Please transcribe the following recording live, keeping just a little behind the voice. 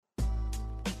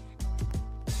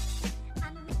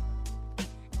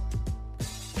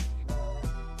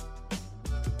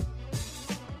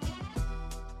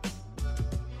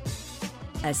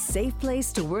a safe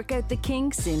place to work out the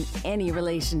kinks in any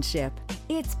relationship.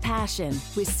 It's Passion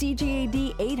with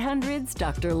CJAD 800's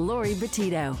Dr. Lori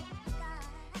Bettito.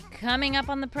 Coming up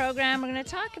on the program, we're going to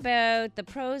talk about the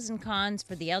pros and cons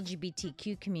for the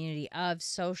LGBTQ community of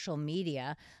social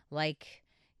media, like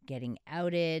getting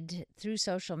outed through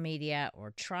social media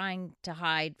or trying to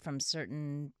hide from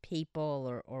certain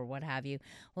people or what have you.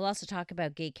 We'll also talk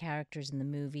about gay characters in the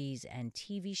movies and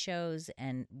TV shows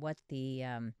and what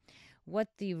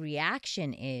the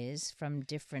reaction is from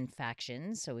different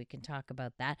factions, so we can talk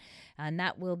about that. And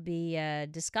that will be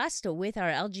discussed with our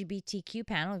LGBTQ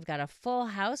panel. We've got a full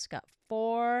house, got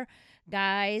 4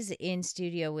 guys in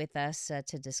studio with us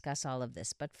to discuss all of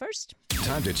this. But first,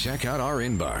 time to check out our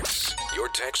inbox. Your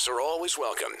texts are always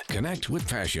welcome. Connect with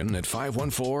Passion at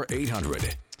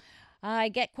 514-800. I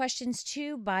get questions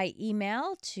too by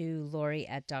email to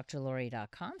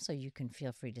Lori@drlori.com, so you can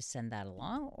feel free to send that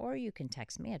along, or you can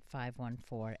text me at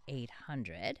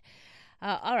 514-800.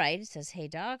 All right, it says, "Hey,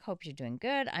 Doc, hope you're doing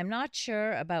good. I'm not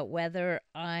sure about whether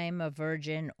I'm a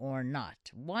virgin or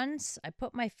not. Once I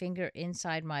put my finger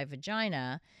inside my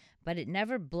vagina, but it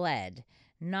never bled,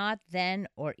 not then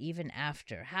or even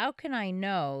after. How can I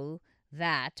know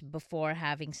that before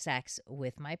having sex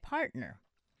with my partner?"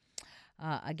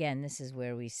 Again, this is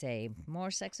where we say more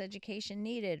sex education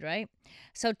needed, right?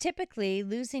 So typically,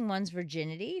 losing one's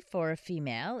virginity for a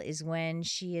female is when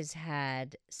she has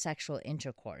had sexual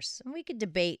intercourse. And we could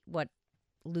debate what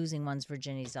losing one's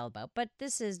virginity is all about, but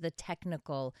this is the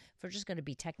technical, if we're just going to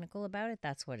be technical about it,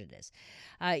 that's what it is.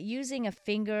 Using a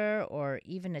finger or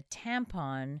even a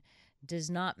tampon does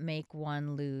not make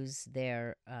one lose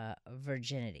their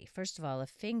virginity. First of all, a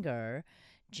finger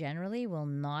generally will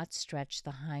not stretch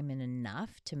the hymen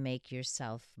enough to make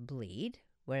yourself bleed,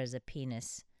 whereas a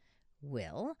penis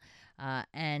will.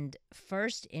 And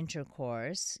first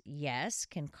intercourse, yes,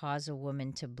 can cause a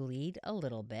woman to bleed a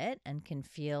little bit and can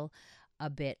feel a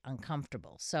bit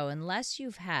uncomfortable. So unless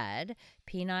you've had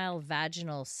penile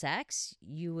vaginal sex,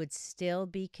 you would still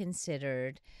be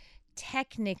considered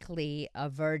technically a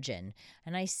virgin.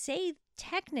 And I say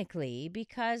technically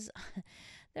because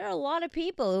there are a lot of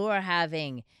people who are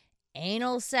having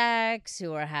anal sex,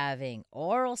 who are having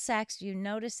oral sex. You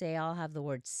notice they all have the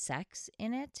word sex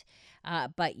in it,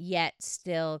 but yet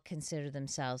still consider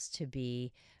themselves to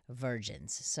be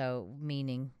virgins. So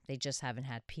meaning they just haven't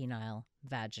had penile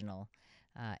vaginal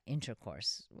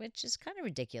intercourse, which is kind of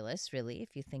ridiculous, really,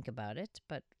 if you think about it.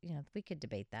 But, we could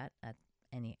debate that at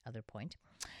any other point.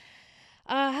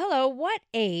 Hello, what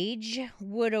age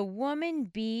would a woman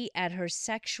be at her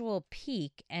sexual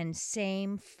peak, and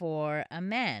same for a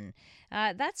man?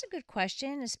 That's a good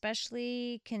question,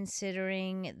 especially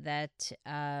considering that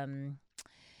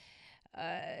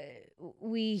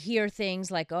we hear things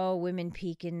like, oh, women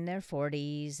peak in their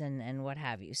 40s and what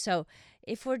have you. So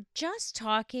if we're just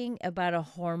talking about a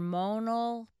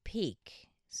hormonal peak,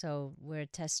 so where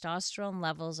testosterone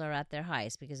levels are at their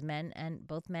highest, because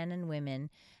both men and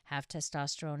women have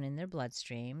testosterone in their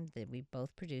bloodstream, that we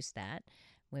both produce that.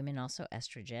 Women also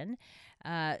estrogen.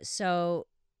 So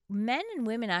men and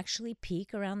women actually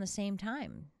peak around the same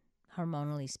time,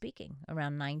 hormonally speaking,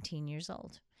 around 19 years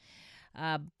old.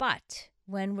 But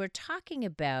when we're talking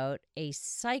about a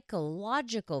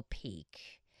psychological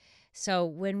peak, so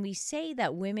when we say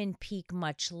that women peak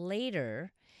much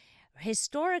later,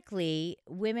 historically,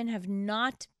 women have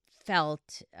not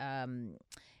felt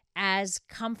as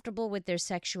comfortable with their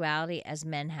sexuality as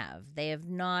men have. They have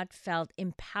not felt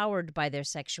empowered by their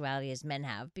sexuality as men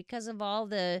have because of all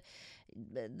the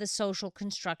social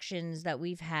constructions that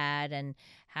we've had and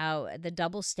how the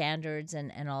double standards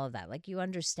and all of that. Like, you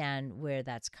understand where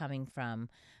that's coming from.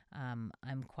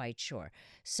 I'm quite sure.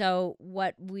 So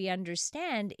what we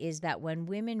understand is that when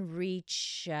women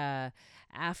reach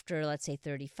after, let's say,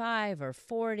 35 or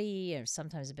 40 or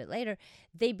sometimes a bit later,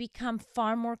 they become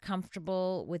far more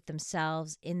comfortable with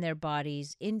themselves, in their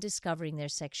bodies, in discovering their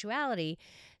sexuality.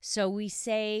 So we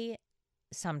say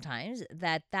sometimes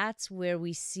that that's where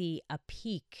we see a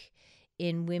peak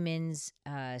in women's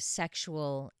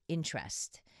sexual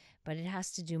interest. But it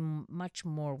has to do much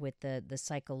more with the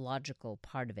psychological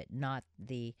part of it, not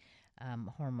the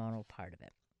hormonal part of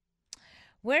it.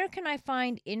 Where can I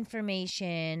find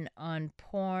information on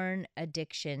porn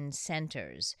addiction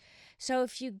centers? So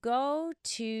if you go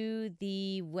to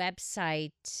the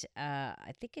website,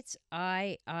 I think it's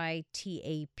IITAP.com,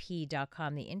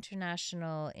 the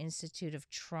International Institute of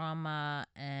Trauma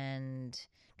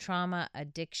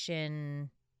Addiction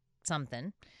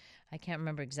something. I can't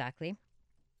remember exactly.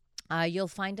 You'll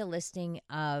find a listing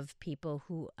of people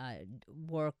who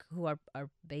who are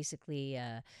basically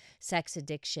sex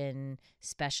addiction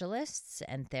specialists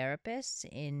and therapists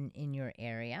in your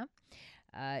area.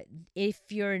 If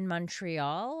you're in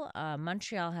Montreal,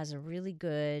 Montreal has a really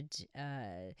good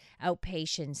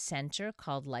outpatient center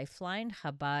called Lifeline,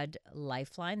 Chabad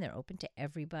Lifeline. They're open to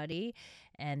everybody,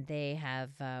 and they have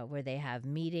where they have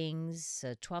meetings,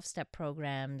 12-step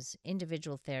programs,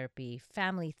 individual therapy,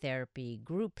 family therapy,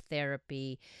 group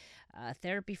therapy,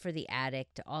 therapy for the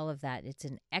addict, all of that. It's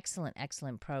an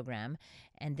excellent program,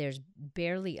 and there's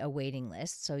barely a waiting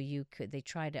list. So they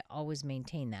try to always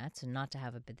maintain that, so not to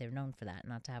have but they're known for that,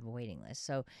 not to have a waiting list.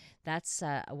 So that's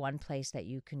one place that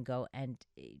you can go, and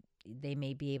they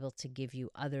may be able to give you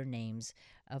other names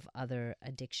of other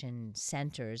addiction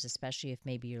centers, especially if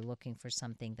maybe you're looking for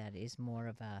something that is more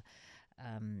of a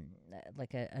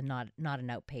like a not an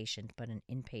outpatient but an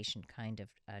inpatient kind of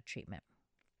treatment.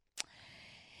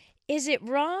 Is it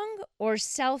wrong or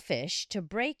selfish to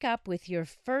break up with your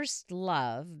first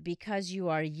love because you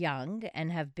are young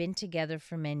and have been together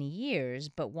for many years,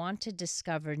 but want to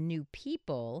discover new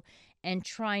people and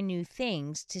try new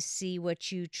things to see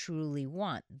what you truly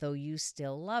want, though you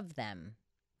still love them?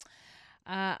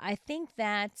 I think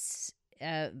that's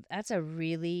a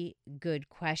really good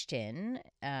question.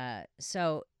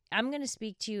 So I'm going to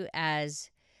speak to you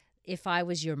as if I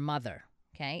was your mother.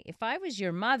 Okay, if I was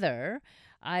your mother,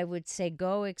 I would say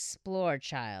go explore,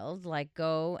 child. Like,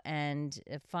 go and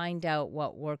find out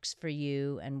what works for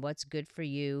you and what's good for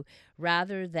you,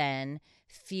 rather than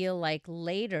feel like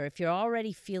later, if you're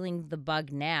already feeling the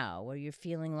bug now, or you're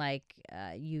feeling like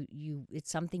it's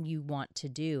something you want to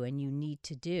do and you need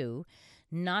to do,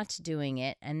 not doing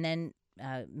it, and then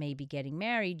maybe getting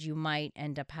married, you might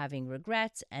end up having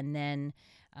regrets, and then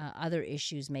other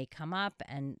issues may come up.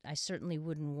 And I certainly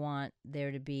wouldn't want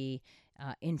there to be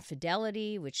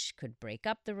infidelity, which could break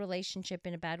up the relationship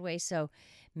in a bad way. So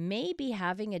maybe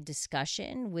having a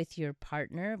discussion with your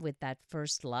partner with that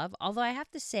first love. Although I have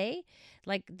to say,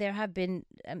 like, there have been,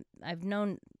 I've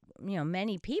known,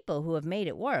 many people who have made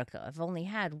it work. I've only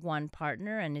had one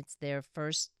partner, and it's their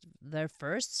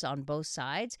firsts on both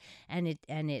sides, and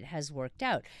it has worked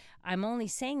out. I'm only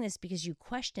saying this because you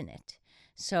question it.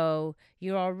 So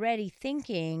you're already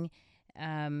thinking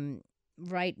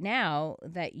right now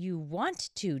that you want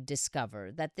to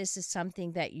discover that this is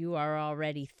something that you are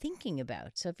already thinking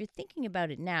about. So if you're thinking about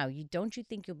it now, don't you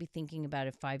think you'll be thinking about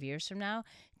it 5 years from now,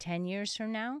 10 years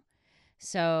from now?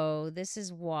 So this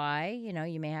is why,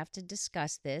 you may have to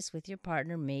discuss this with your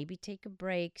partner, maybe take a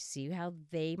break, see how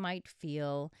they might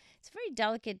feel. It's a very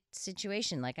delicate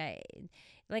situation.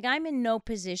 I'm in no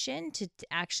position to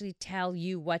actually tell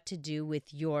you what to do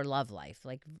with your love life,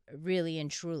 like, really and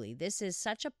truly. This is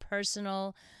such a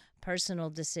personal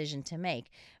decision to make.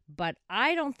 But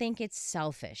I don't think it's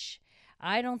selfish.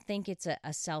 I don't think it's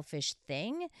a selfish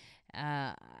thing.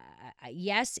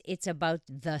 Yes, it's about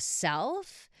the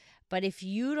self. But if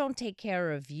you don't take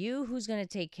care of you, who's going to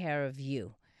take care of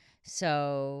you?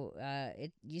 So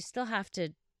you still have to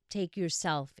take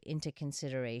yourself into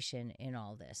consideration in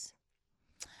all this.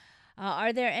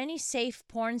 Are there any safe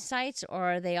porn sites,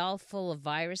 or are they all full of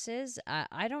viruses?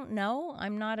 I don't know.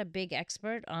 I'm not a big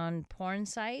expert on porn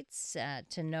sites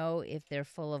to know if they're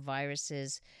full of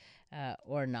viruses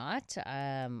or not.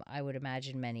 I would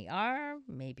imagine many are.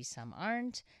 Maybe some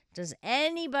aren't. Does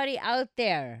anybody out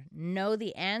there know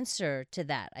the answer to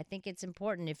that? I think it's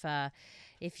important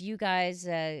if you guys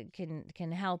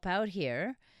can help out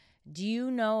here. Do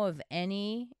you know of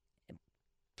any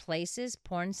places,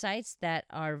 porn sites that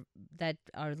are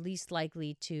least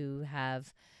likely to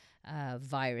have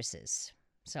viruses?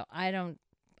 So I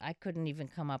couldn't even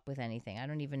come up with anything. I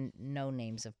don't even know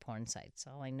names of porn sites.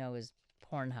 All I know is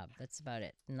Pornhub. That's about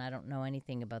it. And I don't know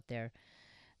anything about their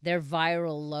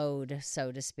viral load,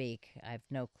 so to speak. I have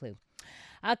no clue.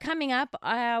 Coming up,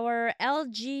 our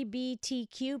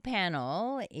LGBTQ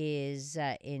panel is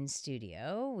in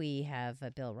studio. We have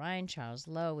Bill Ryan, Charles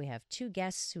Lowe. We have two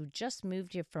guests who just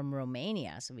moved here from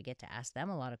Romania, so we get to ask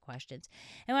them a lot of questions.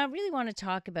 And I really want to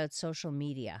talk about social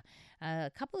media.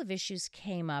 A couple of issues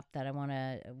came up that I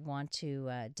want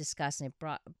to discuss, and it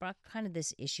brought kind of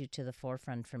this issue to the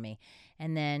forefront for me.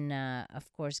 And then,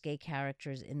 of course, gay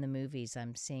characters in the movies.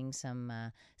 I'm seeing some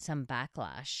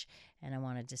backlash, and I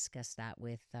want to discuss that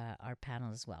with our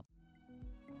panel as well.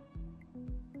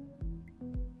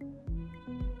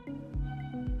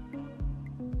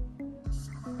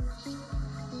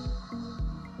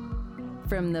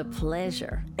 From the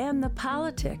pleasure and the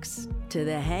politics to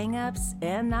the hang-ups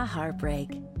and the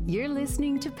heartbreak, you're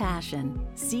listening to Passion,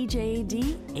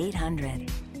 CJAD 800.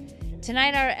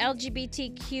 Tonight, our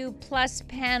LGBTQ plus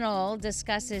panel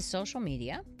discusses social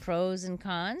media, pros and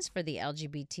cons for the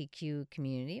LGBTQ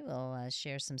community. We'll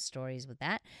share some stories with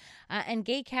that. And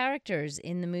gay characters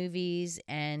in the movies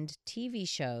and TV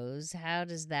shows. How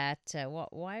does that,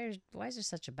 why is there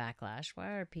such a backlash? Why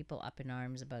are people up in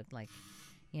arms about, like,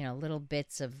 little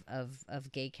bits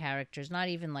of gay characters, not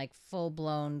even like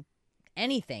full-blown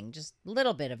anything, just a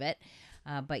little bit of it.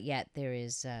 But yet there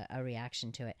is a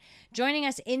reaction to it. Joining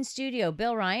us in studio,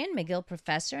 Bill Ryan, McGill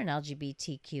professor and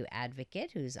LGBTQ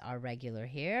advocate, who's our regular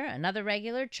here. Another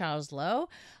regular, Charles Lowe,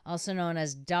 also known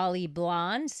as Dolly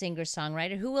Blonde,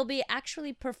 singer-songwriter, who will be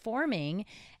actually performing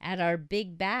at our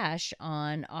Big Bash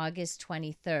on August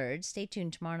 23rd. Stay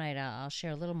tuned tomorrow night. I'll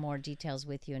share a little more details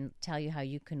with you and tell you how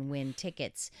you can win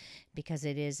tickets, because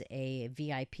it is a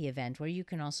VIP event where you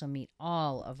can also meet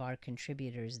all of our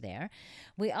contributors there.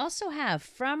 We also have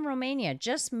from Romania,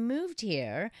 just moved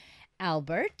here,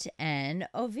 Albert and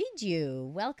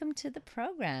Ovidiu. Welcome to the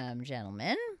program,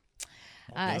 gentlemen.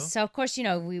 So, of course,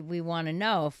 we want to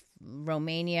know if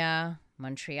Romania,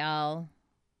 Montreal,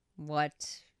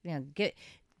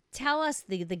 tell us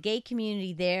the gay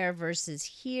community there versus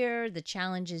here, the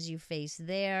challenges you face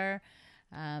there.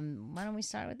 Why don't we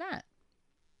start with that?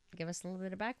 Give us a little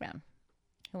bit of background.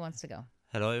 Who wants to go?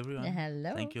 Hello, everyone.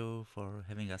 Hello. Thank you for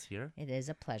having us here. It is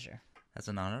a pleasure. It's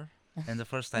an honor. And the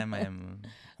first time I am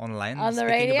online on the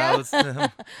speaking radio?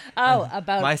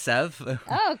 about myself.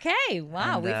 Okay.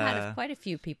 Wow. And, we've had quite a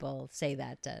few people say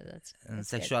that. That's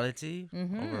sexuality.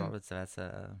 Overall, that's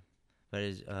a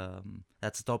very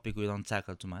that's a topic we don't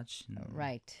tackle too much.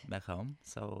 Right. Back home.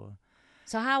 So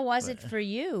how was it for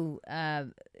you?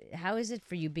 How is it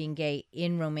for you being gay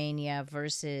in Romania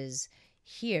versus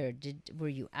here? Were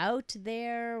you out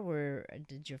there?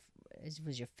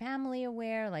 Was your family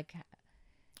aware? Like,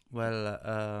 well,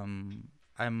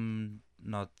 I'm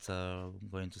not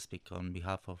going to speak on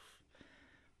behalf of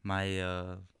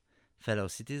my fellow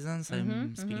citizens.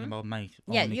 I'm speaking about my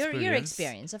own experience. your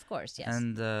experience, of course, yes.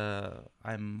 And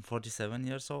I'm 47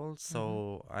 years old,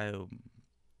 so I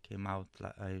came out.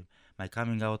 My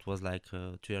coming out was like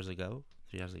 3 years ago.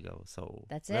 So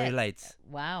that's very late.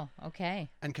 Wow. Okay.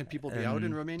 And can people be out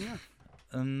in Romania?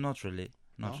 Not really.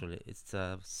 Not No? really. It's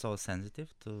so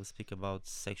sensitive to speak about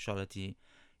sexuality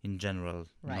in general.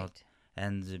 Right.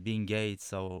 And being gay, it's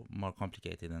so more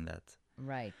complicated than that.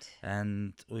 Right.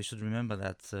 And we should remember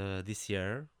that this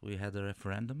year we had a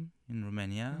referendum in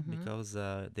Romania because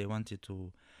they wanted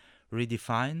to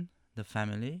redefine the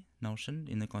family notion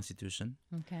in the constitution.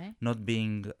 Okay. Not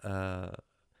being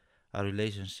a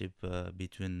relationship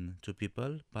between two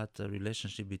people, but a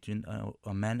relationship between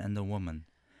a man and a woman.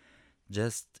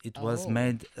 Just it was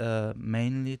made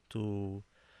mainly to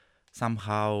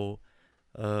somehow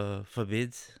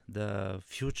forbid the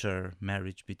future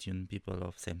marriage between people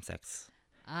of same sex.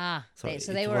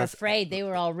 So they were afraid. They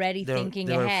were already thinking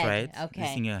they ahead. Were afraid, okay.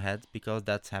 Thinking ahead, because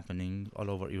that's happening all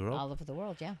over Europe. All over the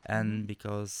world, yeah. And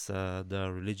because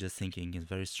the religious thinking is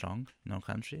very strong in our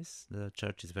countries. The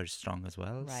church is very strong as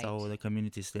well. Right. So the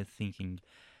community is still thinking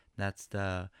that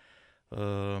the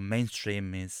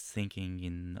mainstream is thinking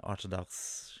in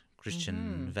Orthodox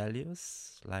Christian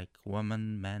values, like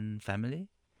woman, man, family.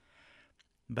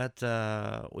 But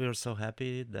we are so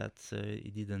happy that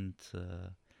it didn't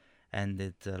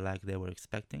ended like they were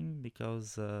expecting,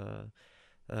 because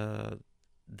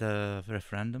the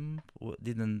referendum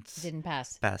didn't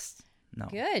pass. No.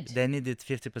 Good. They needed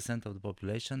 50% of the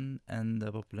population, and the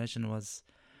population was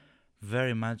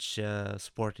very much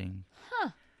supporting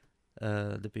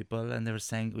the people, and they were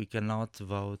saying we cannot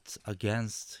vote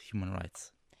against human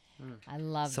rights. I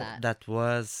love that. So that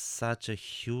was such a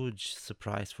huge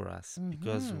surprise for us,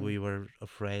 because we were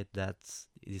afraid that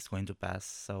it is going to pass.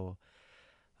 So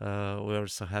we were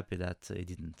so happy that it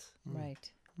didn't.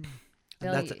 Right.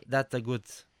 That's a good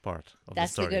part of the story.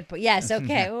 That's the good part. Yes,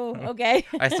 okay. Ooh, okay.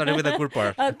 I started with the good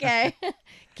part. Okay.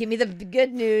 Give me the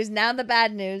good news, now the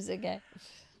bad news. Okay.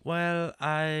 Well,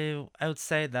 I would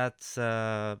say that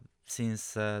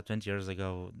since 20 years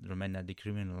ago, Romania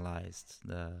decriminalized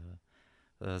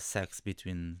the sex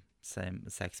between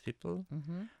same-sex people.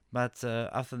 But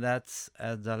after that,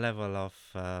 at the level of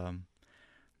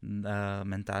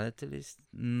mentality, is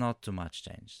not too much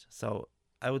changed. So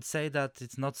I would say that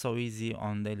it's not so easy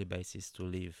on daily basis to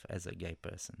live as a gay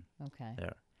person. Okay.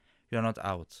 There, you're not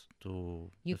out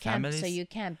to You the can't. families. So you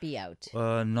can't be out.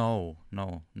 No,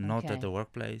 not Okay. at the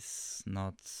workplace,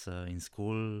 not in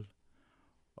school,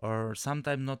 or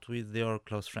sometimes not with your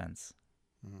close friends.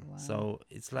 Wow. So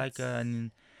it's like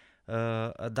a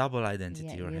double identity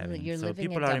Yeah, you're having. you're So living a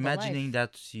people are double imagining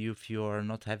life. that if you are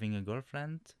not having a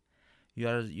girlfriend,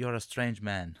 you're a strange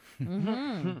man.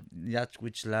 That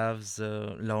which loves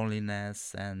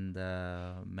loneliness and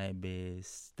maybe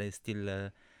they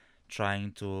still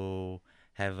trying to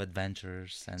have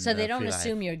adventures and So they don't free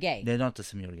assume life. you're gay. They don't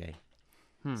assume you're gay.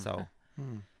 So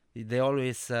they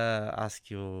always ask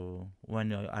you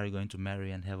when are you going to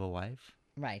marry and have a wife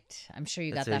Right. I'm sure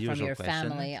you That's got a that from usual your question.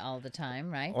 family all the time,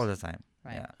 right? all the time.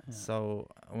 Right. Yeah. So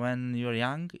when you're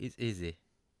young, it's easy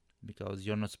because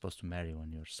you're not supposed to marry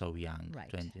when you're so young, Right.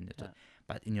 20.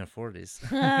 But in your 40s,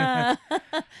 The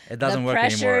it doesn't work anymore.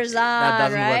 pressure's That on,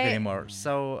 doesn't right? work anymore.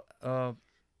 So,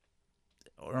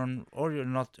 or you're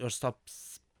not, or stop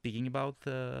speaking about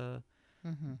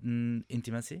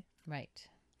intimacy. Right.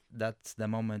 That's the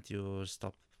moment you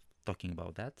stop talking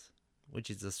about that, which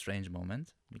is a strange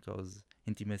moment because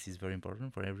intimacy is very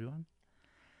important for everyone.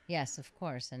 Yes, of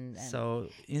course. And So,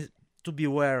 to be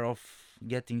aware of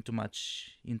getting too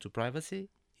much into privacy,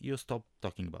 you stop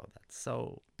talking about that.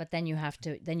 So, but then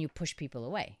you push people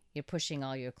away. You're pushing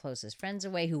all your closest friends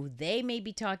away who they may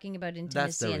be talking about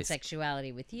intimacy and risk.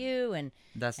 sexuality with you and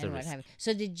that's the what risk. have you.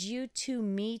 So did you two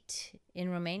meet in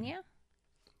Romania?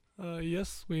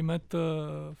 Yes, we met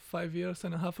 5 years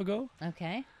and a half ago.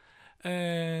 Okay.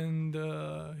 And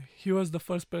he was the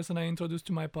first person I introduced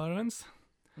to my parents.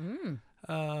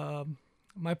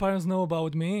 My parents know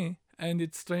about me, and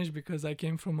it's strange because I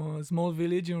came from a small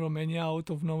village in Romania out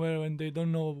of nowhere, and they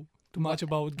don't know too much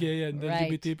about gay and Right.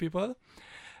 LGBT people.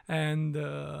 And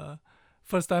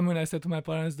first time when I said to my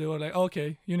parents, they were like,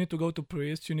 okay, you need to go to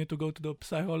priest, you need to go to the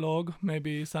psycholog,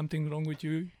 maybe something wrong with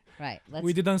you. Right.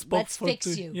 We didn't spoke let's for fix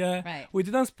 2 you. Yeah, Right. we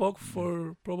didn't spoke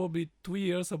for probably 2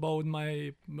 years about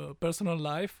my personal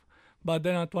life, but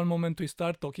then at one moment we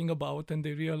start talking about, and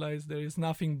they realize there is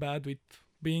nothing bad with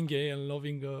being gay and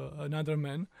loving another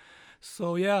man.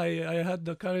 So yeah, I had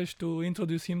the courage to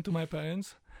introduce him to my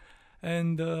parents,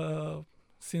 and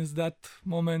since that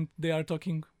moment they are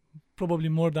talking probably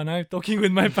more than I'm talking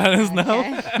with my parents now.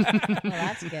 Well,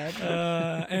 that's good.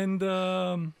 And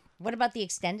What about the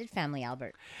extended family,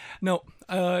 Albert? no,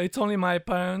 it's only my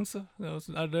parents.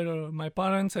 My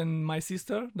parents and my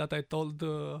sister that I told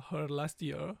her last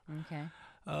year, Okay.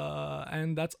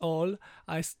 and that's all.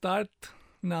 I start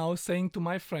now saying to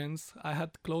my friends. I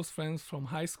had close friends from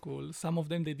high school. Some of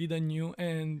them they didn't knew,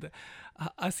 and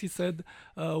as he said,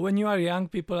 when you are young,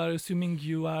 people are assuming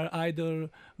you are either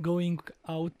going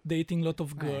out dating a lot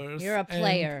of girls. You're a and-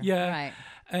 player. yeah. Right.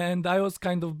 And I was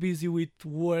kind of busy with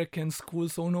work and school,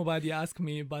 so nobody asked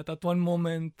me. But at one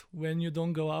moment, when you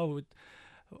don't go out,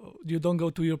 you don't go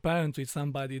to your parents with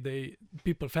somebody,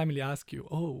 family ask you,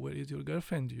 oh, where is your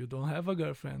girlfriend? You don't have a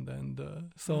girlfriend, and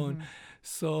so on.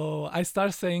 So I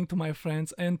start saying to my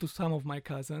friends and to some of my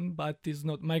cousins, but it's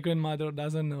not, my grandmother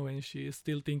doesn't know, and she is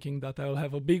still thinking that I will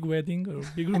have a big wedding or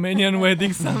big Romanian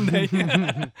wedding someday,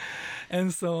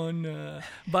 and so on.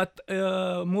 But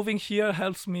moving here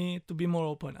helps me to be more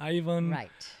open. I even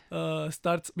Right.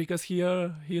 start, because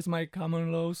here's my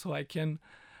common law, so I can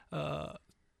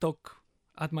talk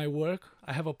at my work.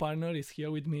 I have a partner, he's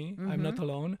here with me. I'm not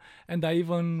alone. And I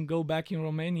even go back in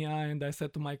Romania, and I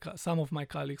said to some of my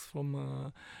colleagues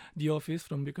from the office,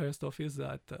 from Bucharest office,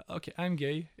 that, okay, I'm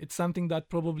gay. It's something that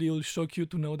probably will shock you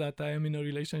to know that I am in a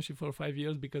relationship for 5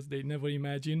 years, because they never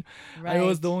imagine. I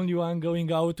was Right. the only one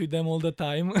going out with them all the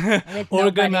time, With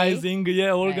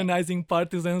organizing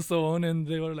parties and so on. And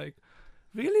they were like,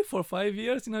 really, for 5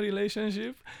 years in a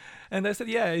relationship? And I said,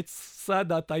 yeah, it's sad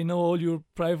that I know all your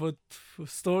private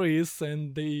stories,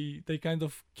 and they kind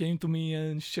of came to me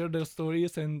and shared their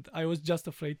stories, and I was just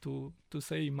afraid to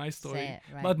say my story. Say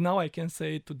it, right. But now I can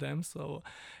say it to them, so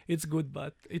it's good,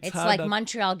 but it's hard. like that-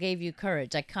 Montreal gave you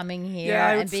courage, like coming here Yeah, I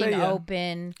and would being say, yeah.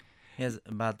 open. Yes,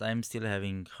 but I'm still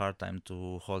having hard time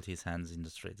to hold his hands in the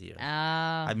street here.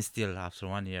 Oh, I'm still, after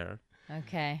 1 year,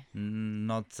 okay.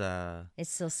 not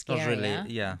It's still scary, really, huh?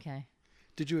 yeah. Okay.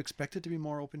 Did you expect it to be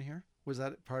more open here? Was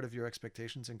that part of your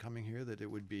expectations in coming here, that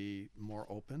it would be more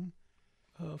open?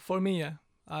 For me, yeah.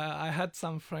 I had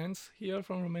some friends here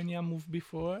from Romania moved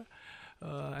before,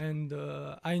 and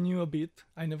I knew a bit.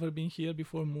 I never been here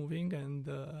before moving, and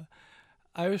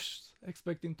I was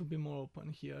expecting to be more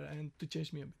open here and to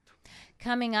change me a bit.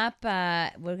 Coming up,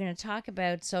 we're going to talk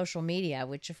about social media,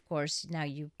 which, of course, now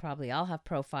you probably all have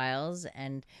profiles,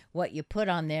 and what you put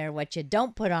on there, what you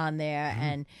don't put on there,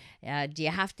 and do you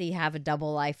have to have a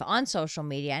double life on social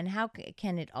media, and how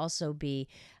can it also be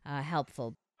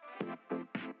helpful?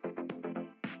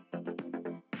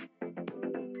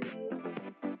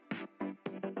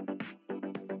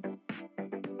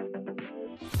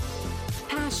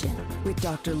 Passion with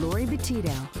Dr. Lori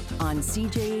Betito on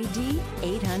CJAD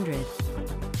 800.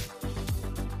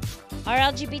 Our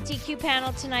LGBTQ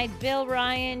panel tonight, Bill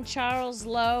Ryan, Charles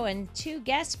Lowe, and two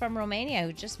guests from Romania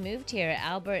who just moved here,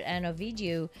 Albert and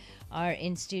Ovidiu, are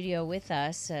in studio with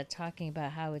us talking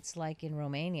about how it's like in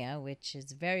Romania, which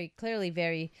is very clearly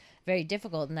very, very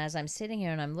difficult. And as I'm sitting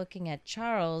here and I'm looking at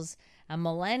Charles, a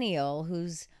millennial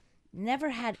who's never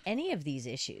had any of these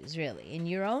issues, really. In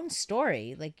your own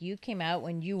story, like, you came out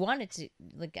when you wanted to,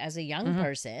 like, as a young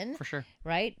person. For sure.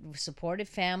 Right? Supportive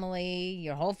family,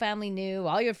 your whole family knew,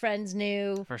 all your friends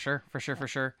knew. For sure.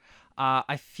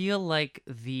 I feel like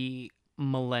the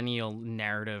millennial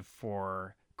narrative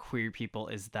for queer people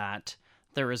is that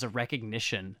there is a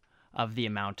recognition of the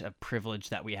amount of privilege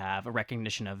that we have, a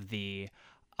recognition of the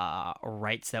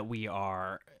rights that we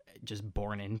are just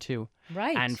born into.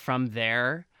 Right. And from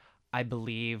there, I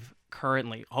believe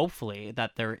currently, hopefully,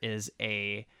 that there is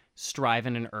a strive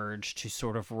and an urge to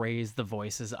sort of raise the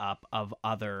voices up of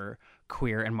other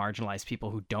queer and marginalized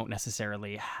people who don't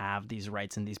necessarily have these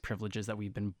rights and these privileges that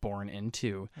we've been born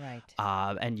into. Right.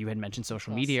 And you had mentioned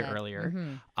social Well media said. earlier.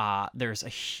 Mm-hmm. There's a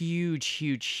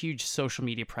huge social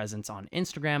media presence on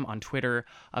Instagram, on Twitter,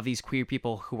 of these queer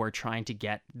people who are trying to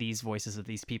get these voices of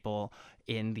these people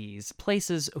in these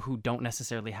places who don't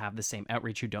necessarily have the same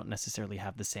outreach, who don't necessarily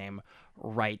have the same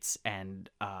rights and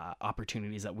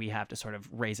opportunities that we have to sort of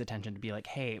raise attention to be like,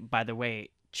 hey, by the way,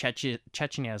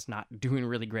 Chechnya is not doing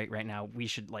really great right now. We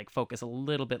should like focus a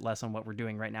little bit less on what we're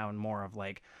doing right now and more of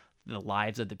like the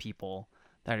lives of the people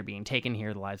that are being taken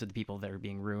here, the lives of the people that are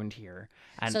being ruined here.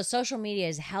 And So social media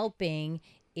is helping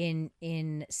in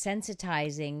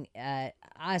sensitizing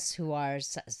us who are,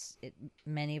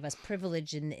 many of us,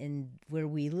 privileged in where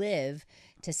we live,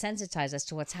 to sensitize us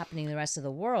to what's happening in the rest of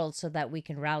the world so that we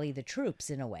can rally the troops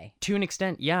in a way. to an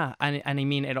extent, yeah. And I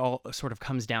mean, it all sort of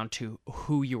comes down to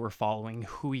who you were following,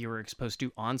 who you were exposed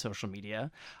to on social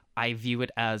media. I view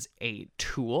it as a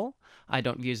tool. I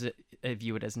don't view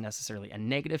it as necessarily a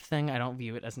negative thing. I don't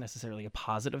view it as necessarily a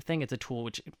positive thing. It's a tool,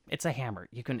 which it's a hammer.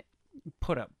 You can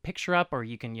put a picture up, or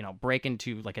you can, break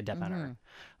into like a detonator.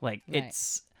 Like Right.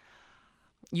 it's,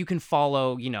 you can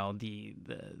follow, the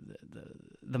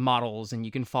models, and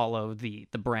you can follow the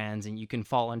brands, and you can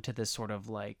fall into this sort of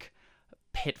like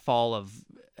pitfall of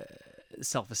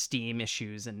self-esteem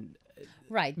issues and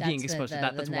Right. That's being exposed to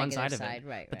that. That's one side of it.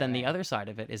 Right. But then the other side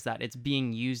of it is that it's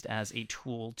being used as a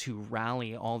tool to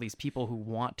rally all these people who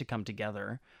want to come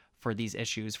together for these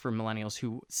issues, for millennials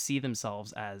who see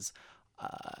themselves as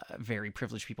very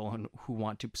privileged people who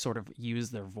want to sort of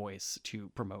use their voice to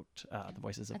promote the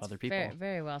voices of other people. Very,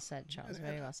 very well said, Charles.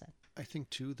 Very well said. I think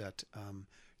too that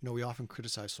we often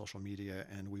criticize social media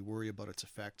and we worry about its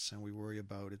effects and we worry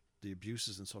about the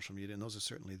abuses in social media, and those are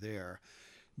certainly there.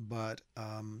 But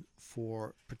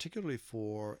particularly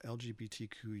for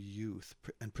LGBTQ youth,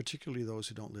 and particularly those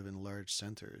who don't live in large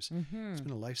centers, it's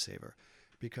been a lifesaver.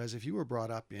 Because if you were brought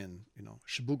up in,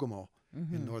 Chibougamau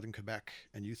in northern Quebec,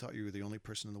 and you thought you were the only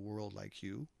person in the world like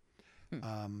you,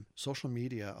 social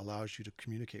media allows you to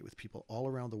communicate with people all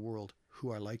around the world who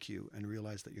are like you and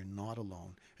realize that you're not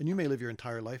alone. And you may live your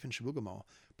entire life in Chibougamau,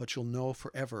 but you'll know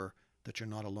forever that you're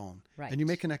not alone. Right. And you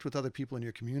may connect with other people in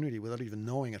your community without even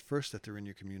knowing at first that they're in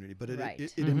your community. But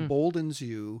it emboldens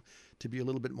you to be a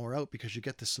little bit more out, because you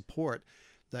get the support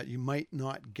that you might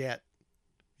not get.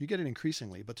 You get it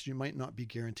increasingly, but you might not be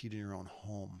guaranteed in your own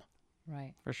home.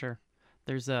 Right. For sure.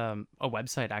 There's a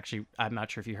website, actually, I'm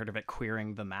not sure if you heard of it,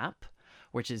 Queering the Map,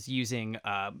 which is using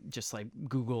just like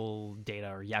Google data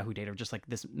or Yahoo data, or just like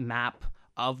this map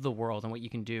of the world. And what you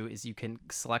can do is you can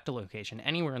select a location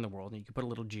anywhere in the world, and you can put a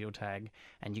little geotag,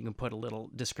 and you can put a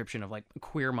little description of like a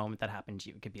queer moment that happened to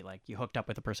you. It could be like you hooked up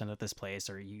with a person at this place,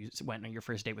 or you went on your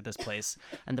first date with this place.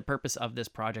 And the purpose of this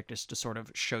project is to sort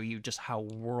of show you just how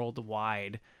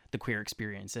worldwide the queer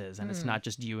experience is. And it's not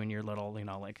just you and your little,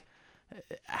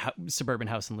 suburban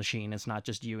house in Lachine. It's not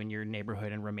just you and your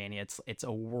neighborhood in Romania. It's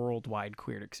a worldwide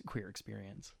queer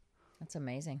experience. That's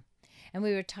amazing. And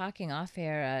we were talking off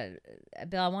air,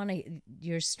 Bill, I want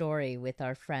your story with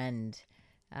our friend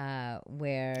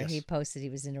where he posted he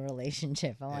was in a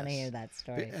relationship. I want to hear that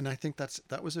story. And I think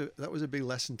that was a big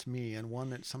lesson to me, and one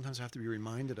that sometimes I have to be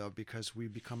reminded of, because we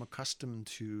become accustomed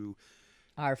to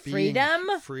Our being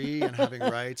freedom. free and having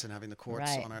rights and having the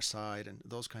courts Right. on our side and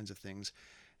those kinds of things.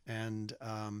 And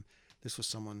this was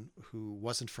someone who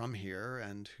wasn't from here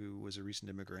and who was a recent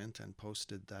immigrant, and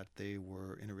posted that they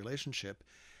were in a relationship.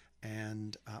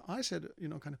 And I said,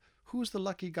 kind of, who's the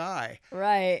lucky guy?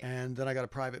 Right. And then I got a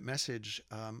private message.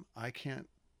 I can't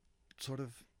sort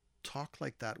of talk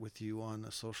like that with you on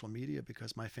social media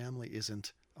because my family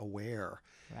isn't aware.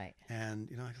 Right. And,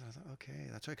 I thought, okay,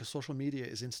 that's right, because social media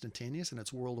is instantaneous and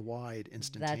it's worldwide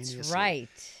instantaneously. That's right.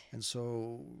 And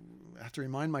so I have to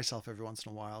remind myself every once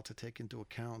in a while to take into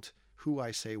account who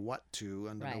I say what to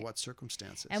and under what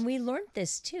circumstances. And we learned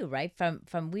this too, right?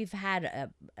 From we've had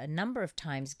a number of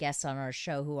times guests on our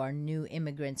show who are new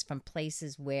immigrants from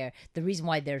places where the reason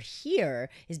why they're here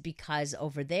is because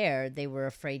over there they were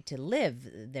afraid to live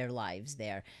their lives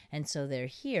there. And so they're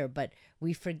here, but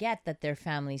we forget that their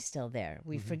family's still there.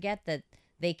 We forget that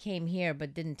they came here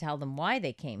but didn't tell them why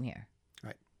they came here.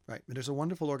 Right. There's a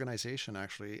wonderful organization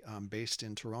actually based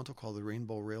in Toronto called the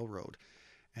Rainbow Railroad.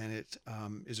 And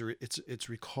it's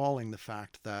recalling the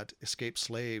fact that escaped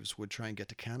slaves would try and get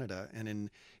to Canada. And in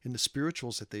the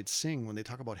spirituals that they'd sing, when they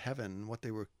talk about heaven, what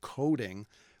they were coding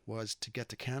was to get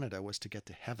to Canada, was to get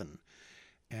to heaven.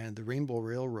 And the Rainbow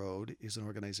Railroad is an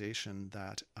organization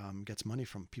that gets money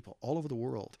from people all over the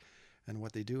world. And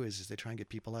what they do is they try and get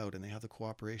people out, and they have the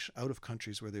cooperation out of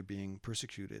countries where they're being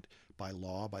persecuted by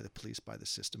law, by the police, by the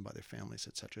system, by their families,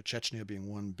 etc. Chechnya being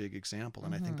one big example.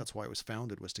 And I think that's why it was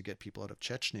founded, was to get people out of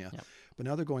Chechnya. Yep. But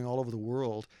now they're going all over the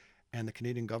world, and the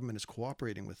Canadian government is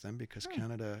cooperating with them because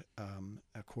Canada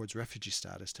accords refugee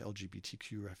status to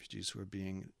LGBTQ refugees who are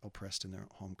being oppressed in their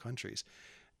home countries.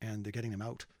 And they're getting them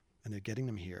out, and they're getting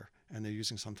them here. And they're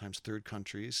using sometimes third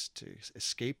countries to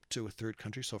escape to a third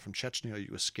country. So from Chechnya,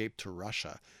 you escape to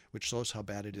Russia, which shows how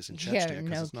bad it is in Chechnya,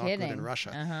 because it's not good in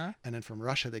Russia. And then from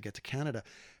Russia, they get to Canada.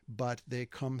 But they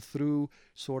come through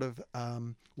sort of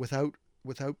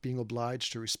without being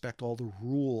obliged to respect all the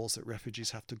rules that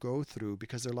refugees have to go through,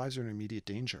 because their lives are in immediate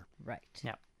danger. Right.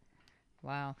 Yeah.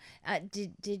 Wow.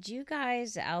 Did you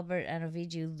guys, Albert and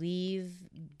Ovidiu, leave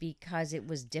because it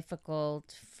was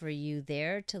difficult for you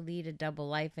there to lead a double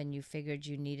life and you figured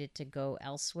you needed to go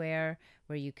elsewhere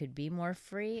where you could be more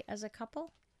free as a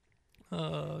couple?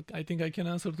 I think I can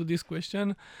answer to this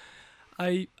question.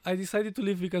 I decided to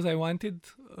leave because I wanted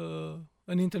an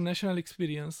international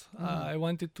experience. I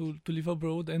wanted to live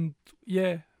abroad, and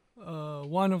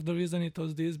one of the reasons it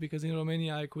was this, because in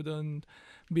Romania I couldn't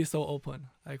be so open.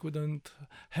 I couldn't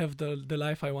have the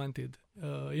life I wanted.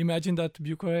 Imagine that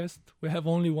Bucharest, we have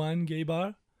only one gay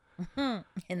bar.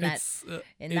 in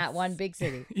that one big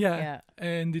city. Yeah,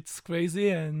 and it's crazy,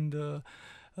 and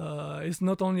it's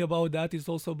not only about that, it's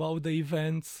also about the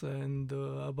events and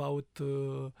about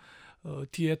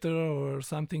theater or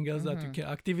something else that you can,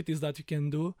 activities that you can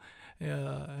do.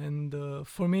 And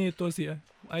for me it was,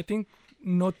 I think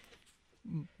not,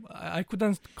 I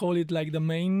couldn't call it like the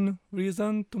main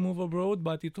reason to move abroad,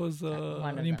 but it was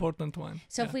an important one.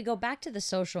 So if we go back to the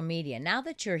social media, now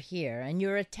that you're here and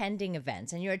you're attending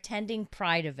events and you're attending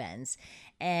Pride events,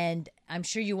 and I'm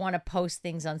sure you want to post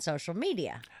things on social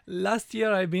media. Last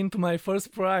year I've been to my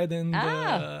first Pride, and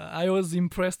I was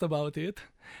impressed about it.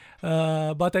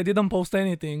 But I didn't post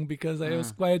anything because I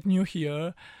was quite new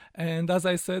here. And as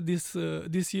I said,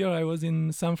 this year I was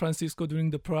in San Francisco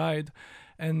during the Pride,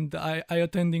 and I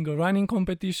attending a running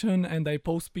competition, and I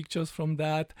post pictures from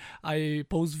that. I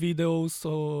post videos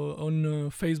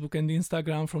on Facebook and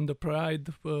Instagram from the Pride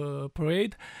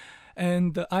parade.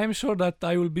 And I'm sure that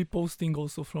I will be posting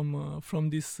also from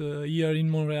this year in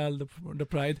Montreal, the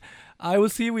Pride. I will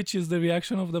see which is the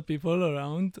reaction of the people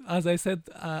around. As I said,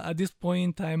 at this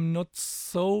point, I'm not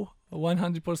so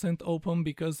 100% open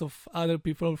because of other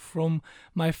people from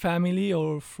my family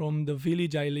or from the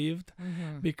village I lived,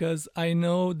 because I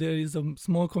know there is a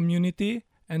small community,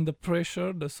 and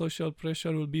the social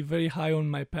pressure will be very high on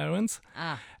my parents.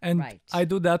 And I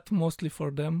do that mostly for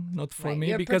them, not for me.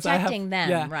 You're because protecting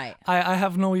them, right. I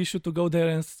have no issue to go there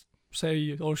and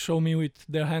say or show me with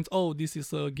their hands, oh, this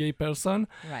is a gay person.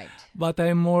 Right. But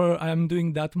I'm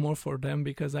doing that more for them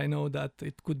because I know that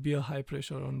it could be a high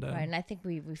pressure on them. Right, and I think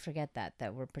we forget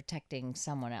that we're protecting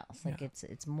someone else. Like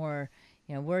it's more,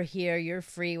 we're here, you're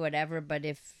free, whatever, but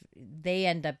if they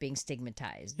end up being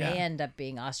stigmatized, they end up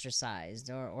being ostracized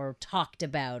or talked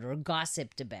about or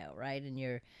gossiped about, right? And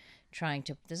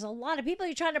there's a lot of people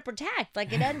you're trying to protect.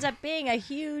 Like it ends up being a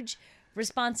huge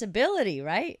responsibility,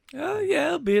 right?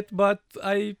 Yeah, a bit, but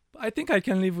I think I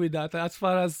can live with that. As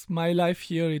far as my life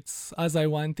here, it's as I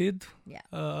wanted. Yeah.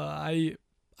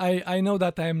 I know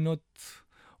that I'm not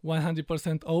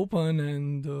 100% open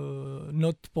and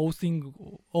not posting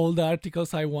all the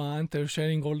articles I want or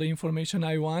sharing all the information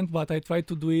I want, but I try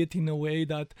to do it in a way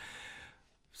that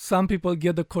some people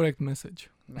get the correct message.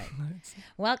 Right.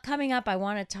 Well, coming up, I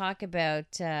want to talk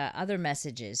about other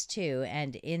messages too,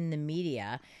 and in the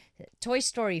media. Toy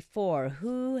Story 4,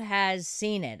 who has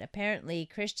seen it? Apparently,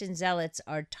 Christian zealots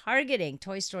are targeting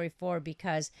Toy Story 4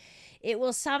 because it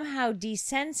will somehow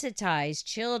desensitize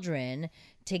children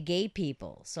to gay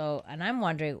people. So, and I'm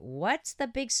wondering, what's the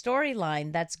big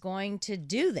storyline that's going to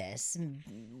do this?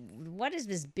 What is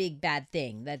this big bad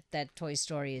thing that Toy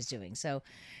Story is doing? So,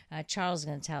 Charles is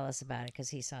going to tell us about it because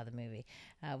he saw the movie.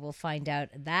 We'll find out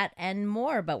that and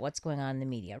more about what's going on in the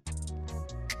media.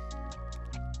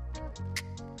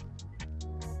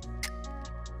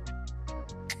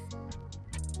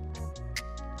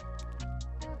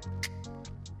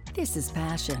 This is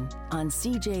Passion on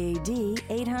CJAD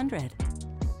 800.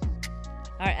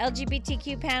 Our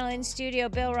LGBTQ panel in studio,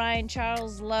 Bill Ryan,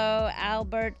 Charles Lowe,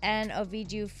 Albert, and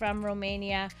Ovidiu from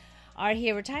Romania are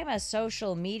here. We're talking about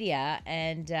social media,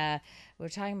 and we're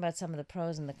talking about some of the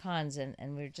pros and the cons, and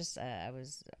we're just, I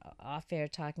was off air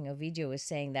talking, Ovidiu was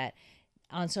saying that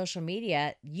on social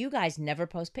media, you guys never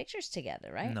post pictures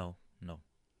together, right? No.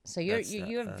 So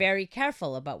you're very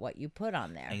careful about what you put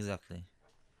on there. Exactly.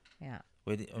 Yeah.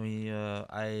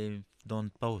 I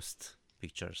don't post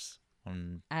pictures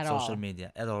on At social all.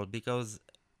 media at all, because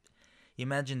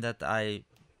imagine that I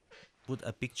put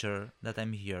a picture that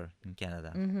I'm here in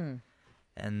Canada,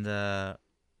 and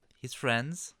his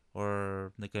friends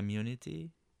or the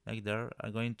community like there are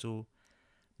going to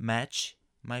match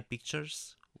my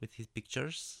pictures with his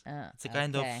pictures. It's a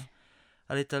kind of okay.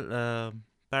 a little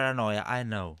paranoia. I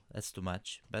know that's too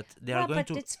much, but they are going but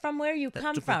to it's from where you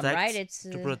come to from, protect, right? It's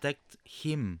to protect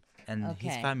him and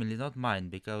his Okay. family, not mine,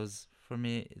 because for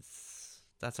me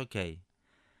that's okay.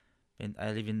 And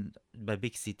I live in a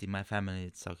big city, my family,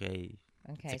 it's okay.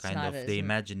 okay. It's a kind of they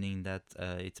imagining that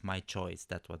it's my choice.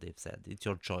 That's what they've said. It's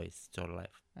your choice. It's your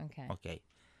life. Okay. Okay.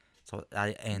 So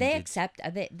I ended. They accept.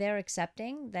 They're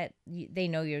accepting that they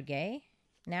know you're gay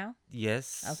now.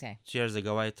 Yes. Okay. Years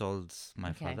ago, I told my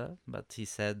Okay. father, but he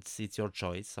said it's your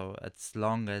choice. So as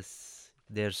long as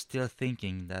they're still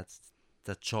thinking that's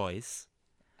the choice,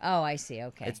 Oh, I see.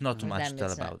 Okay. it's not too For much them, to tell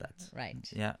it's not- about that. Right.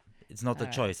 Yeah, it's not a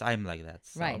Alright. choice. I'm like that.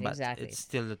 So, Right, but exactly. It's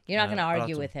still. You're not gonna a lot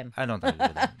argue of- with him. I don't argue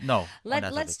with him. No. on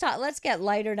that Let's topic. talk. Let's get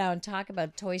lighter now and talk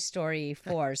about Toy Story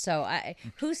 4. So,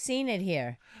 who's seen it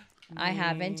here? I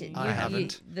haven't. I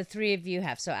haven't. The three of you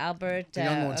have. So Albert, The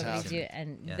young ones have. Ovidiu,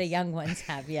 and Yes. the young ones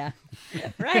have. Yeah,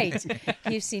 right.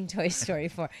 You've seen Toy Story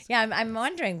 4. Yeah, I'm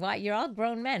wondering why you're all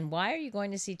grown men. Why are you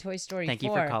going to see Toy Story 4? Thank you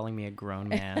for calling me a grown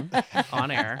man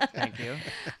on air. Thank you.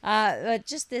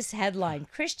 Just this headline: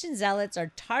 Christian zealots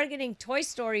are targeting Toy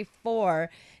Story 4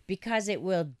 because it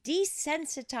will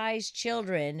desensitize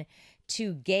children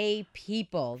to gay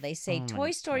people. They say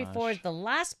Toy Story 4 is the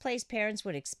last place parents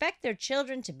would expect their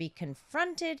children to be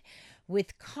confronted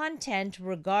with content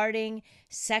regarding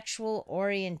sexual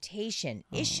orientation.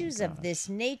 Issues of this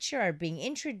nature are being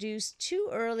introduced too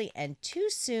early and too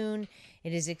soon.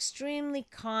 It is extremely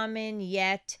common,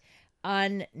 yet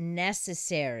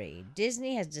unnecessary.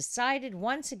 Disney has decided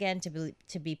once again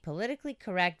to be politically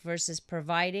correct versus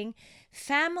providing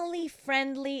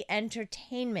family-friendly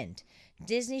entertainment.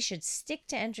 Disney should stick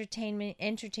to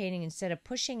entertaining instead of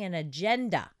pushing an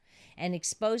agenda and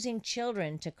exposing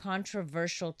children to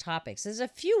controversial topics. There's a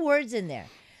few words in there.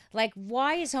 Like,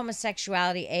 why is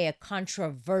homosexuality a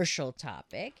controversial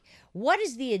topic? What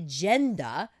is the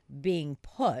agenda being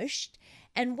pushed?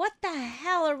 And what the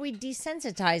hell are we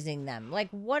desensitizing them? Like,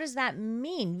 what does that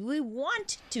mean? We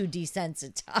want to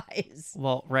desensitize.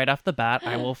 Well, right off the bat,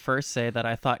 I will first say that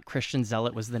I thought Christian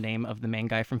Zealot was the name of the main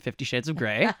guy from 50 Shades of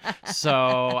Grey.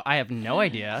 So I have no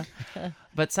idea.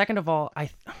 But second of all,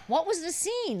 What was the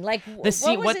scene? Like, the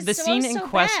scene what was it the so, scene in so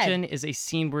question bad? is a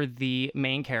scene where the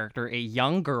main character, a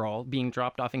young girl being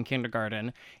dropped off in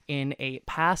kindergarten, in a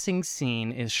passing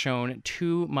scene is shown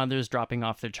two mothers dropping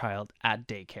off their child at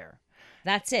daycare.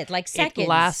 That's it. Like seconds. It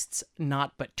lasts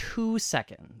not but 2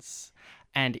 seconds.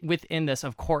 And within this,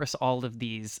 of course, all of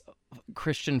these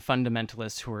Christian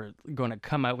fundamentalists who are going to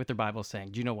come out with their Bible saying,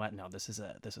 "Do you know what? No, this is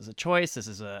a choice. This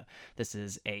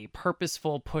is a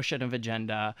purposeful push of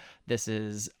agenda. This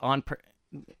is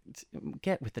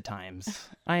get with the times."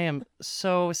 I am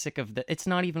so sick of that. It's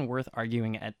not even worth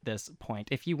arguing at this point.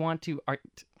 If you want to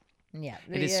Yeah.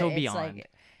 it is so it's beyond. like-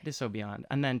 It is so beyond.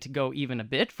 And then to go even a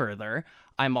bit further,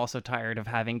 I'm also tired of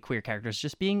having queer characters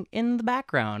just being in the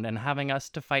background and having us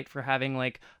to fight for having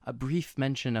like a brief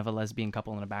mention of a lesbian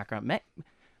couple in the background.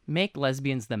 Make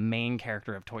lesbians the main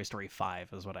character of Toy Story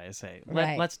 5 is what I say.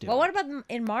 Right. Let's do Well, it. what about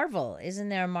in Marvel? Isn't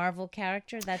there a Marvel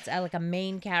character that's like a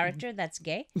main character that's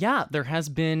gay? Yeah, there has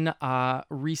been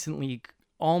recently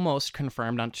almost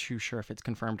confirmed, not too sure if it's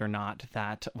confirmed or not,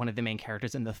 that one of the main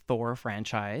characters in the Thor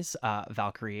franchise,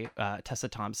 Valkyrie, Tessa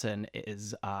Thompson,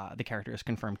 is the character is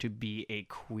confirmed to be a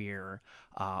queer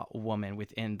woman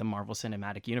within the Marvel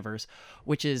Cinematic Universe,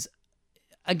 which is,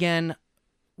 again,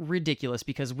 ridiculous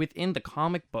because within the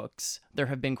comic books, there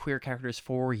have been queer characters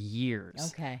for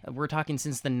years. Okay. We're talking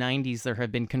since the 90s, there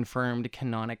have been confirmed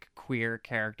canonic queer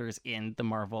characters in the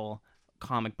Marvel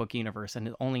comic book universe.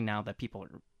 And only now that people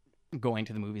are going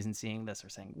to the movies and seeing this are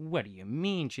saying, what do you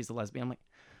mean she's a lesbian? I'm like,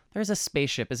 there's a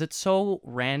spaceship. Is it so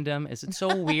random? Is it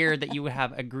so weird that you would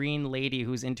have a green lady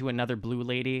who's into another blue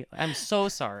lady? I'm so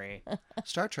sorry.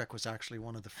 Star Trek was actually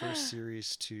one of the first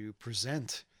series to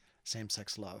present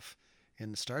same-sex love in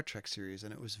the Star Trek series,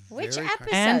 and it was very Which episode?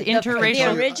 And The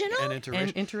interracial. original? And And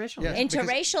interracial. interracial. Yes, because-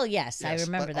 Interracial, yes, I Yes,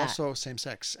 remember but that. also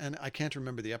same-sex, and I can't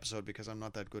remember the episode because I'm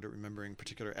not that good at remembering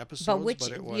particular episodes. but which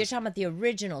it was, you're talking about the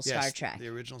original Star yes, Trek? the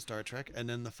original Star Trek, and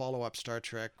then the follow-up Star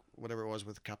Trek, whatever it was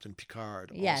with Captain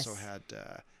Picard, Yes. also had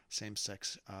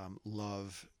same-sex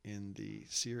love in the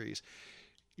series.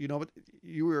 You know, but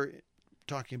you were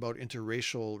talking about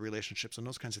interracial relationships and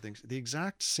those kinds of things. The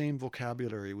exact same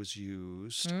vocabulary was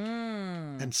used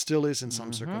and still is in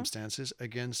some circumstances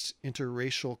against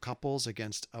interracial couples,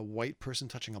 against a white person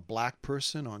touching a black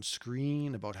person on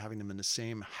screen, about having them in the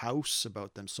same house,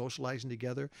 about them socializing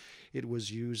together. It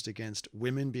was used against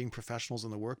women being professionals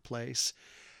in the workplace.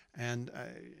 And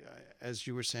as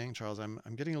you were saying, Charles, I'm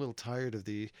getting a little tired of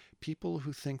the people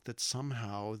who think that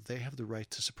somehow they have the right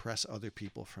to suppress other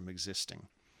people from existing.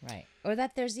 Right. Or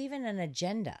that there's even an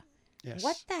agenda. Yes.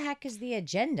 What the heck is the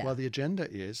agenda? Well, the agenda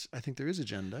is, I think there is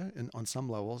agenda on some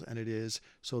levels, and it is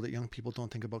so that young people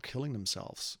don't think about killing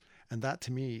themselves. And that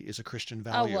to me is a Christian oh,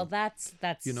 value. well, that's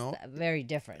You know, very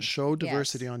different. Show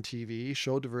diversity Yes. on TV,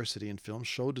 show diversity in film,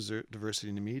 show diversity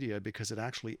in the media, because it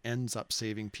actually ends up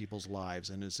saving people's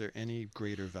lives. And is there any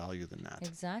greater value than that?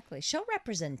 Exactly. Show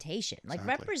representation. Like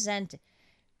Exactly.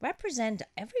 represent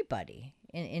everybody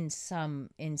in some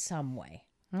way.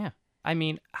 Yeah. I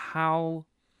mean, how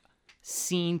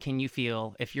seen can you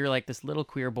feel if you're like this little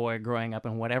queer boy growing up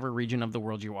in whatever region of the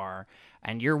world you are,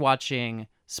 and you're watching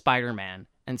Spider-Man,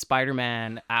 and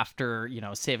Spider-Man, after,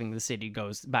 saving the city,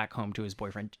 goes back home to his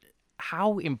boyfriend?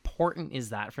 How important is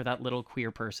that for that little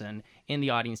queer person in the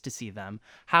audience to see them?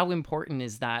 How important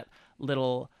is that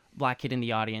little black kid in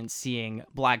the audience seeing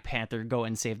Black Panther go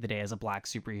and save the day as a black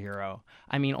superhero?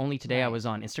 I mean, only today I was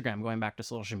on Instagram, going back to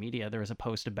social media, there was a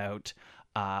post about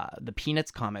the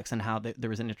Peanuts comics and how there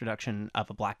was an introduction of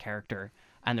a black character,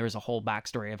 and there was a whole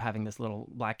backstory of having this little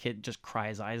black kid just cry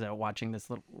his eyes out watching this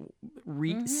little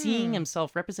seeing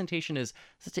himself. Representation is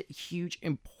such a huge,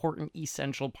 important,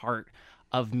 essential part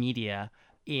of media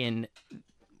in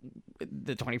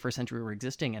the 21st century we're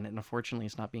existing in, and unfortunately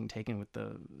it's not being taken with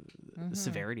the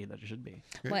severity that it should be.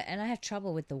 Well, and I have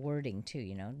trouble with the wording too,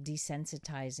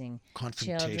 desensitizing children to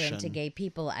Confrontation. gay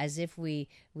people, as if we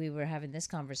were having this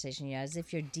conversation, as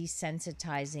if you're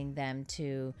desensitizing them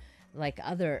to like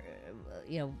other,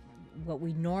 what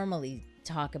we normally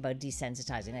talk about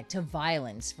desensitizing, like to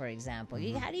violence, for example.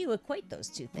 How do you equate those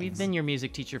two things? We've been your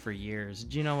music teacher for years.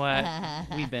 Do you know what?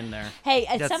 We've been there. Hey,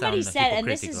 That somebody sounds said, and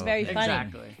this is hypocritical. very funny.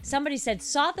 Exactly. Somebody said,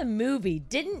 saw the movie,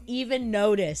 didn't even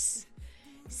notice.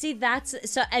 See, that's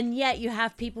so, and yet you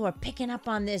have people who are picking up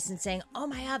on this and saying, "Oh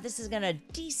my God, this is gonna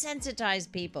desensitize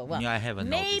people." Well, Yeah, I haven't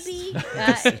maybe.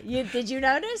 noticed. Did you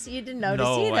notice? You didn't notice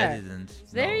No, either. I didn't.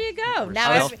 There No. you go. We're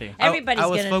Now selfie. everybody's I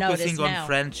was gonna notice focusing on now.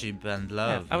 friendship and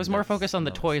love. I was and more that's- focused on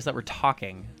the no. toys that were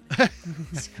talking.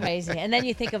 It's crazy. And then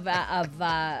you think of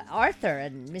Arthur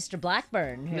and Mr.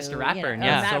 Blackburn, who, Mr. Rathburn, or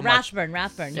yeah. So much-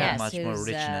 Rathburn, So yes, much more who's,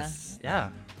 richness.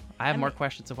 Yeah. I have more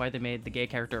questions of why they made the gay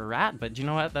character a rat, but you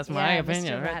know what? That's my yeah,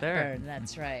 opinion Mr. right there. Rathburn,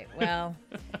 that's right. Well,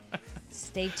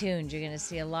 stay tuned. You're going to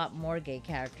see a lot more gay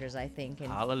characters, I think, in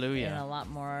Hallelujah. a lot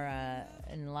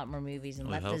more movies, and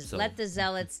We hope so. let the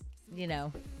zealots,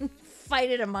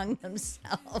 fight it among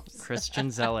themselves.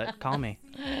 Christian zealot, call me.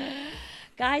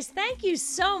 Guys, thank you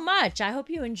so much. I hope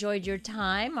you enjoyed your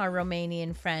time, our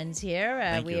Romanian friends here.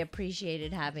 Thank We you.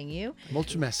 appreciated having you.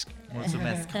 Mulțumesc.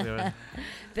 Mulțumesc. We're-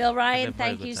 Bill Ryan, Have a very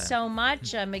thank good you time. so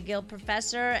much. McGill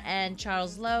Professor and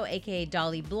Charles Lowe, aka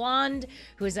Dolly Blonde,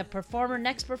 who is a performer.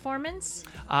 Next performance?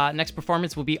 Next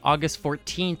performance will be August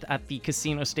 14th at the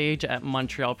Casino Stage at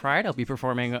Montreal Pride. I'll be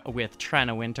performing with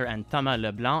Trana Winter and Thomas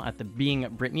Leblanc at the Being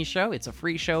Britney show. It's a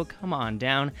free show. Come on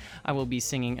down. I will be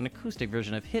singing an acoustic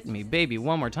version of Hit Me Baby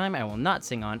One More Time. I will not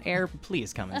sing on air.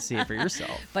 Please come and see it for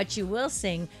yourself. But you will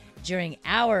sing during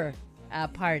our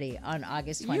party on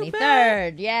August You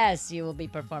 23rd. Yes, you will be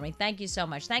performing. Thank you so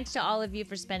much. Thanks to all of you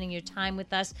for spending your time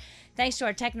with us. Thanks to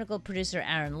our technical producer,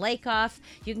 Aaron Lakoff.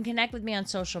 You can connect with me on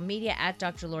social media at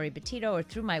Dr. Lori Petito or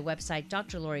through my website,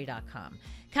 drlori.com.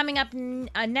 Coming up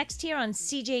next here on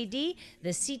CJD, the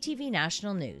CTV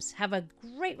National News. Have a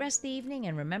great rest of the evening,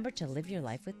 and remember to live your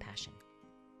life with passion.